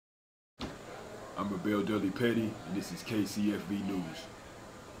I'm Rebel Dudley Petty, and this is KCFV News.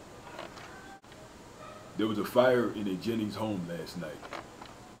 There was a fire in a Jennings home last night.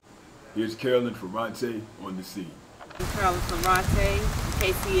 Here's Carolyn Ferrante on the scene. I'm Carolyn Ferrante,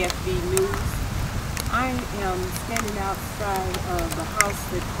 KCFV News. I am standing outside of the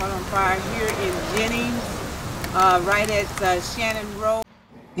house that caught on fire here in Jennings, right at Shannon Road,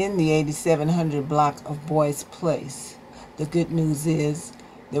 in the 8700 block of Boyce Place. The good news is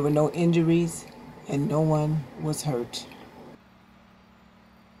there were no injuries and no one was hurt.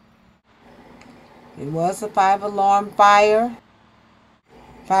 It was a 5-alarm fire.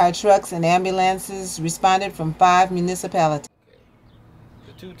 Fire trucks and ambulances responded from 5 municipalities.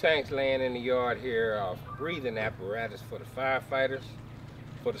 The 2 tanks laying in the yard here are breathing apparatus for the firefighters,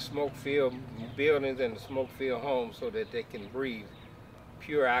 for the smoke-filled buildings and the smoke-filled homes so that they can breathe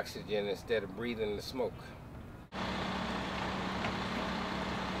pure oxygen instead of breathing the smoke.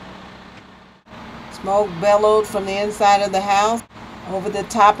 Smoke bellowed from the inside of the house, over the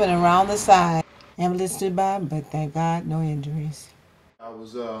top and around the side. Ambulance stood by, but thank God, no injuries. I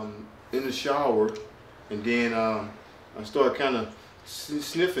was in the shower, and then I started kind of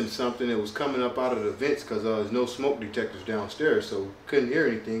sniffing something that was coming up out of the vents because there's no smoke detectors downstairs, so couldn't hear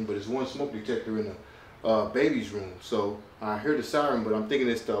anything, but there's one smoke detector in the baby's room. So I heard the siren, but I'm thinking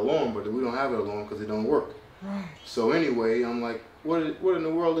it's the alarm, but we don't have an alarm because it don't work. Right. So anyway, I'm like, what in the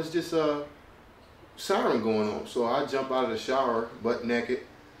world is this siren going on? So I jump out of the shower, butt naked,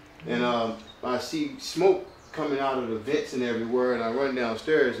 and I see smoke coming out of the vents and everywhere, and I run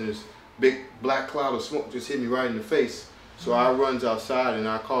downstairs, and this big black cloud of smoke just hit me right in the face. So I runs outside and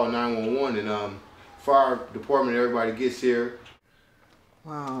I call 911, and fire department, everybody gets here.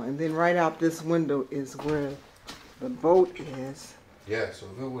 Wow, and then right out this window is where the boat is. Yeah, so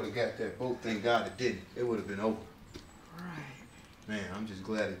if it would have got that boat, thank God it didn't. It would have been over. Right. Man, I'm just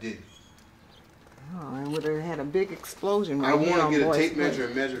glad it didn't. Oh, and would have had a big explosion right I here. want to get a tape Place. measure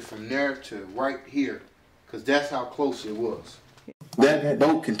and measure from there to right here, because that's how close it was. That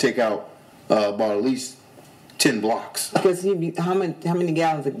boat can take out about at least 10 blocks. Because how many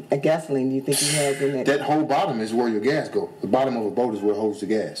gallons of gasoline do you think he has in it? That whole bottom is where your gas goes. The bottom of a boat is where it holds the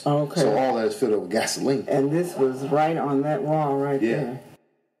gas. Okay. So all that is filled up with gasoline. And this was right on that wall right there.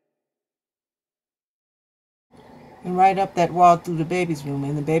 And right up that wall through the baby's room,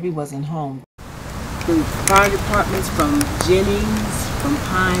 and the baby wasn't home. The fire departments from Jennings, from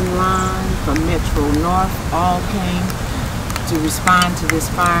Pine Line, from Metro North all came to respond to this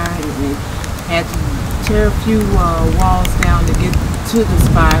fire, and they had to tear a few walls down to get to this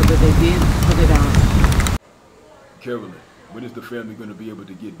fire, but they did put it out. Carolyn, when is the family going to be able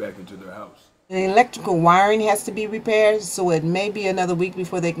to get back into their house? The electrical wiring has to be repaired, so it may be another week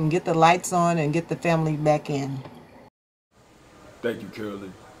before they can get the lights on and get the family back in. Thank you,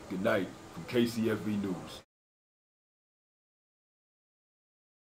 Carolyn. Good night from KCFV News.